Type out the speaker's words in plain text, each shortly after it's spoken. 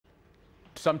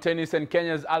Some tennis, and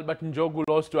Kenya's Albert Njogu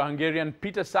lost to Hungarian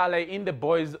Peter Sallay in the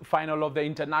boys' final of the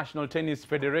International Tennis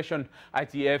Federation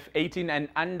ITF 18 and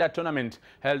under tournament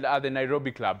held at the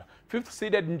Nairobi Club.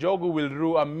 Fifth-seeded Njogu will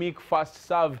rue a meek fast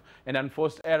serve and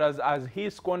unforced errors as he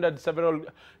squandered several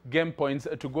game points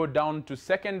to go down to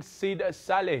second seed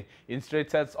Sallay in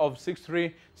straight sets of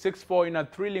 6-3, 6-4 in a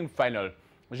thrilling final.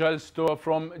 Joelle Steur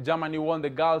from Germany won the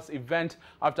girls' event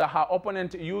after her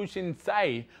opponent Yu Chin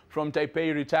Tsai from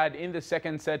Taipei retired in the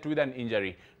second set with an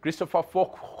injury.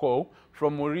 Fok Kow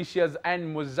from Mauritius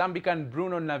and Mozambican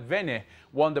Bruno Nhavene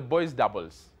won the boys'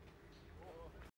 doubles.